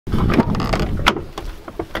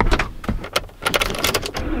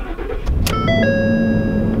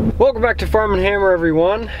Welcome back to Farm and Hammer,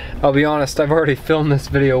 everyone. I'll be honest, I've already filmed this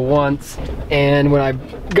video once, and when I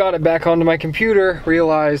got it back onto my computer,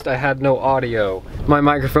 realized I had no audio. My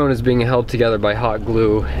microphone is being held together by hot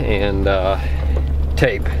glue and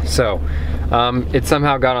tape, so it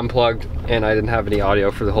somehow got unplugged and I didn't have any audio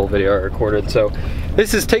for the whole video I recorded. So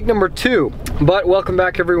this is take number 2, but welcome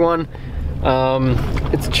back, everyone.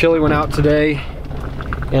 It's a chilly one out today,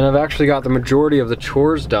 and I've actually got the majority of the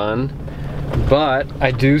chores done. But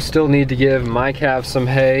I do still need to give my calves some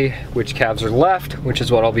hay, which calves are left, which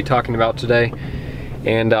is what I'll be talking about today.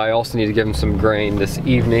 And I also need to give them some grain this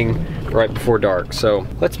evening, right before dark. So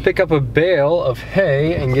let's pick up a bale of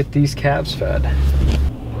hay and get these calves fed.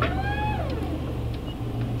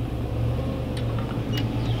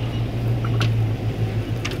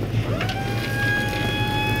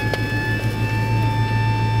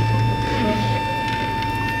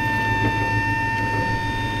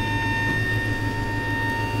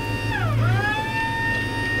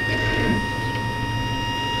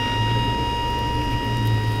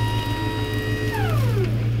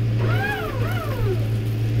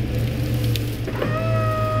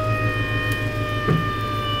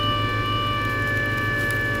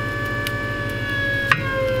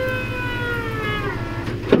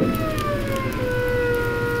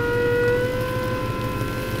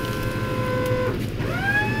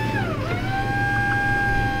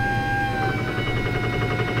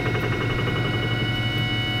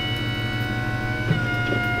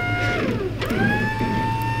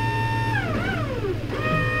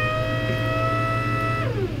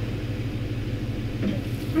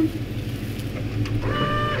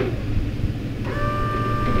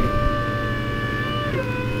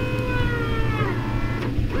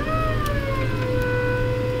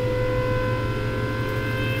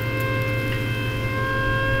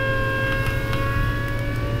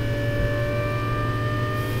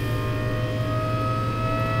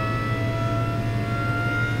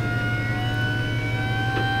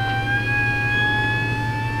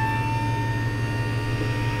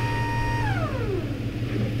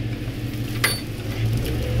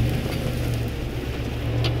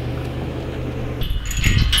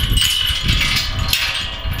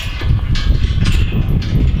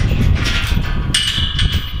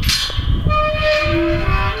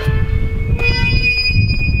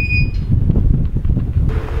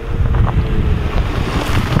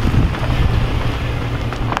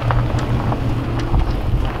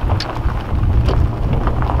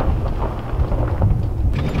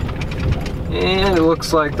 And it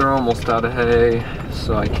looks like they're almost out of hay,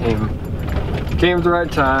 so I came at the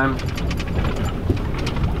right time.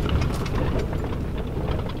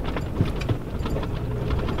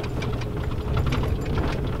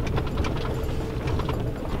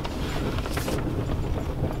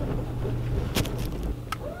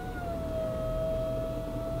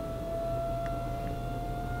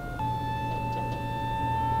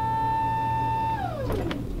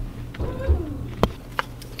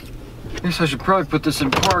 I guess I should probably put this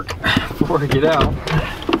in park before I get out.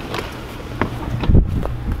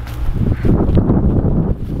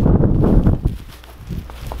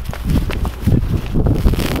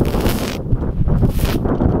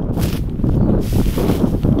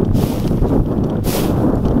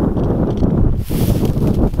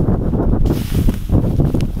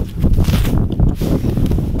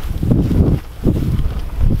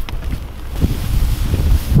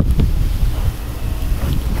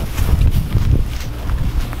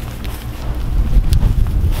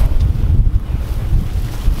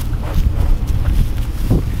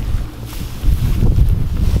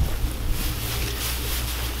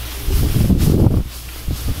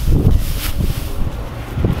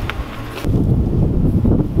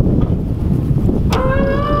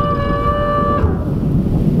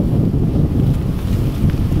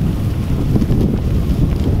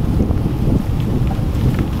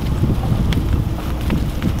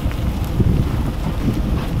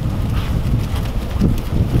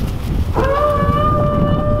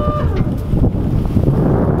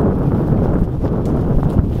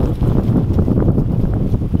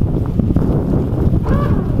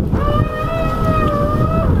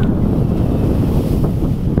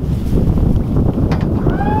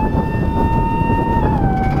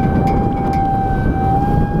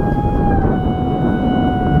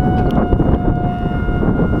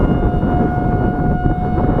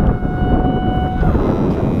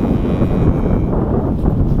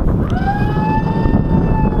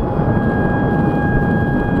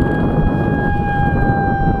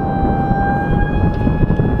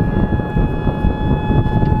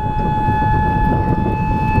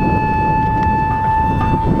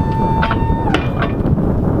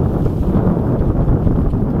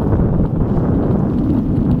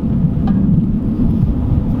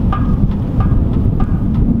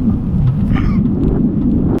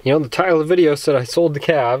 You know, the title of the video said I sold the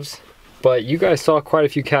calves, but you guys saw quite a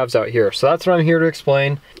few calves out here. So that's what I'm here to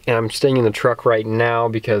explain. And I'm staying in the truck right now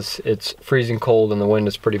because it's freezing cold and the wind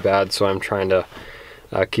is pretty bad. So I'm trying to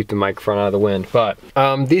keep the microphone out of the wind. But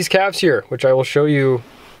these calves here, which I will show you,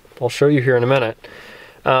 I'll show you here in a minute.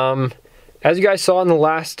 As you guys saw in the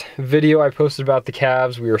last video I posted about the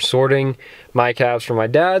calves, we were sorting my calves from my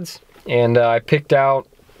dad's. And I picked out,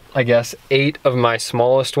 I guess, 8 of my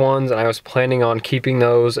smallest ones, and I was planning on keeping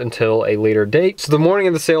those until a later date. So the morning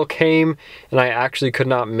of the sale came, and I actually could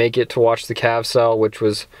not make it to watch the calves sell, which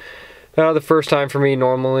was the first time for me.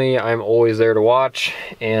 Normally, I'm always there to watch,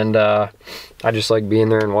 and I just like being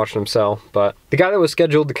there and watching them sell. But the guy that was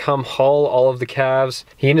scheduled to come haul all of the calves,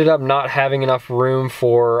 he ended up not having enough room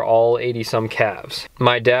for all 80-some calves.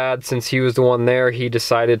 My dad, since he was the one there, he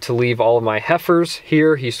decided to leave all of my heifers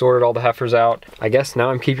here. He sorted all the heifers out. I guess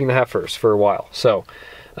now I'm keeping the heifers for a while. So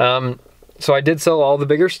I did sell all the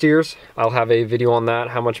bigger steers. I'll have a video on that,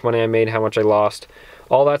 how much money I made, how much I lost,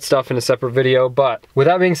 all that stuff in a separate video. But with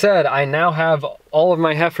that being said, I now have all of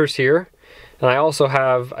my heifers here. And I also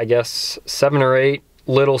have, I guess, 7 or 8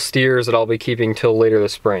 little steers that I'll be keeping till later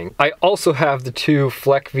this spring. I also have the 2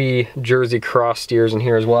 Fleck V Jersey cross steers in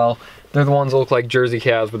here as well. They're the ones that look like Jersey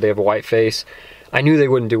calves, but they have a white face. I knew they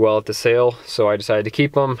wouldn't do well at the sale, so I decided to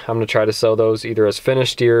keep them. I'm gonna try to sell those either as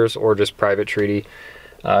finished steers or just private treaty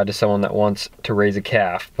to someone that wants to raise a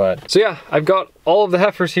calf. But so yeah, I've got all of the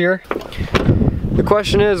heifers here. The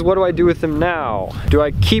question is, what do I do with them now? Do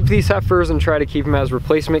I keep these heifers and try to keep them as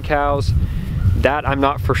replacement cows? That I'm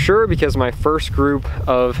not for sure, because my first group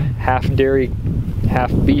of half dairy,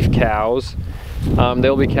 half beef cows,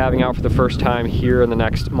 they'll be calving out for the first time here in the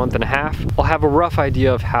next month and a half. I'll have a rough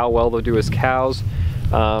idea of how well they'll do as cows.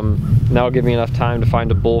 That'll give me enough time to find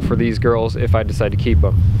a bull for these girls if I decide to keep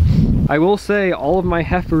them. I will say all of my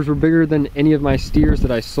heifers were bigger than any of my steers that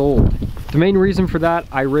I sold. The main reason for that,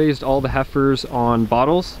 I raised all the heifers on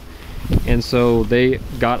bottles, and so they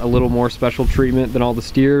got a little more special treatment than all the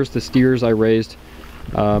steers. The steers I raised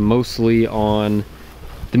mostly on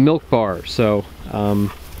the milk bar. So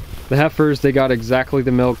the heifers, they got exactly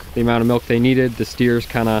the amount of milk they needed. The steers,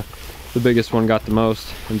 the biggest one got the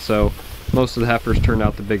most, and so most of the heifers turned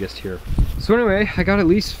out the biggest here. So anyway, I got at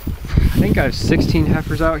least, I think I have 16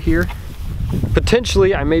 heifers out here.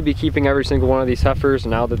 Potentially, I may be keeping every single one of these heifers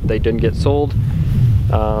now that they didn't get sold.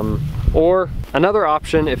 Or another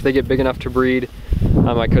option, if they get big enough to breed,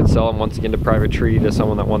 I could sell them once again to private treaty to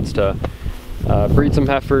someone that wants to breed some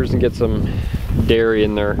heifers and get some dairy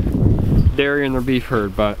in their beef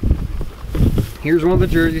herd. But here's one of the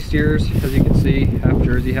Jersey steers, as you can see, half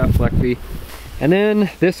Jersey, half Fleck V. And then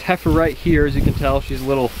this heifer right here, as you can tell, she's a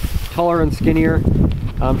little taller and skinnier.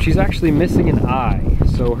 She's actually missing an eye,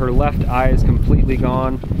 so her left eye is completely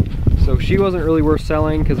gone. So she wasn't really worth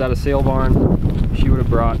selling, because at a sale barn, she would have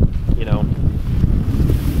brought, you know,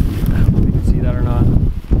 I don't know if you can see that or not.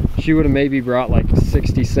 She would have maybe brought like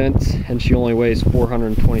 60 cents, and she only weighs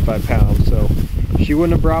 425 pounds. So she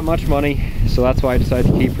wouldn't have brought much money, so that's why I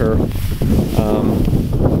decided to keep her.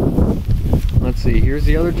 Let's see, here's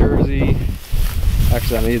the other Jersey.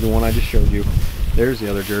 Actually, I made the one I just showed you. There's the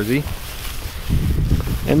other Jersey.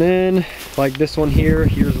 And then, like this one here,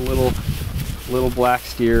 here's a little black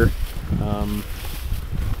steer.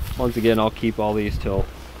 Once again, I'll keep all these till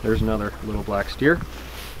there's another little black steer.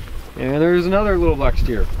 And there's another little black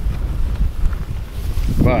steer.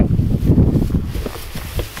 But,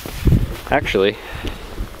 actually,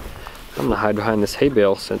 I'm gonna hide behind this hay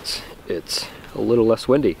bale since it's a little less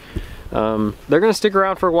windy. They're gonna stick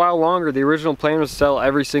around for a while longer. The original plan was to sell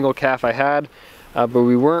every single calf I had, but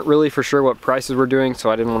we weren't really for sure what prices we're doing,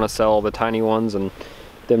 so I didn't want to sell all the tiny ones and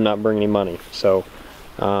them not bring any money. So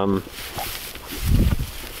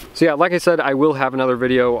yeah, like I said, I will have another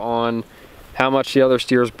video on how much the other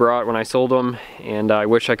steers brought when I sold them, and I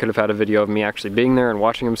wish I could have had a video of me actually being there and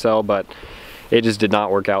watching them sell, but it just did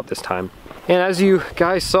not work out this time. And as you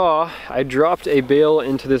guys saw, I dropped a bale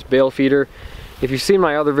into this bale feeder. If you've seen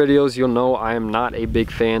my other videos, you'll know I am not a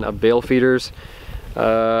big fan of bale feeders.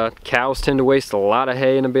 Cows tend to waste a lot of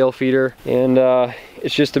hay in a bale feeder, and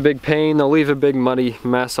it's just a big pain. They'll leave a big muddy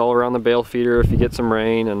mess all around the bale feeder if you get some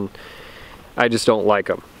rain, and I just don't like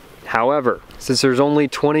them. However, since there's only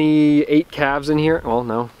 28 calves in here, well,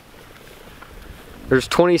 no, there's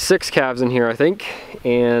 26 calves in here, I think,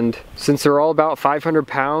 and since they're all about 500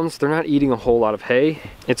 pounds, they're not eating a whole lot of hay.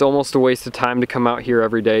 It's almost a waste of time to come out here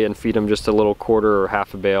every day and feed them just a little quarter or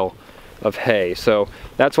half a bale of hay. So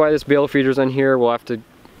that's why this bale feeder's in here. We'll have to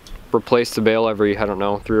replace the bale every, I don't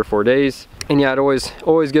know, 3 or 4 days. And yeah, it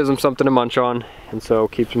always gives them something to munch on, and so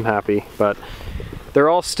keeps them happy. But They're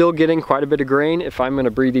all still getting quite a bit of grain. If I'm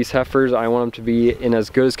gonna breed these heifers, I want them to be in as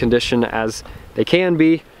good as condition as they can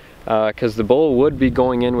be, because the bull would be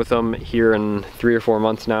going in with them here in 3 or 4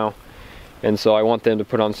 months now. And so I want them to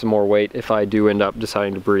put on some more weight if I do end up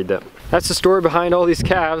deciding to breed them. That's the story behind all these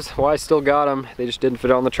calves, why I still got them. They just didn't fit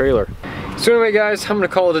on the trailer. So anyway guys, I'm gonna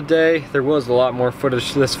call it a day. There was a lot more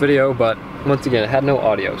footage to this video, but once again, it had no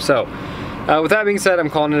audio. So with that being said, I'm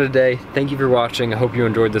calling it a day. Thank you for watching. I hope you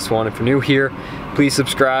enjoyed this one. If you're new here, please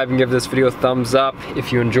subscribe and give this video a thumbs up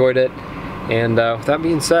if you enjoyed it. And with that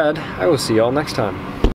being said, I will see y'all next time.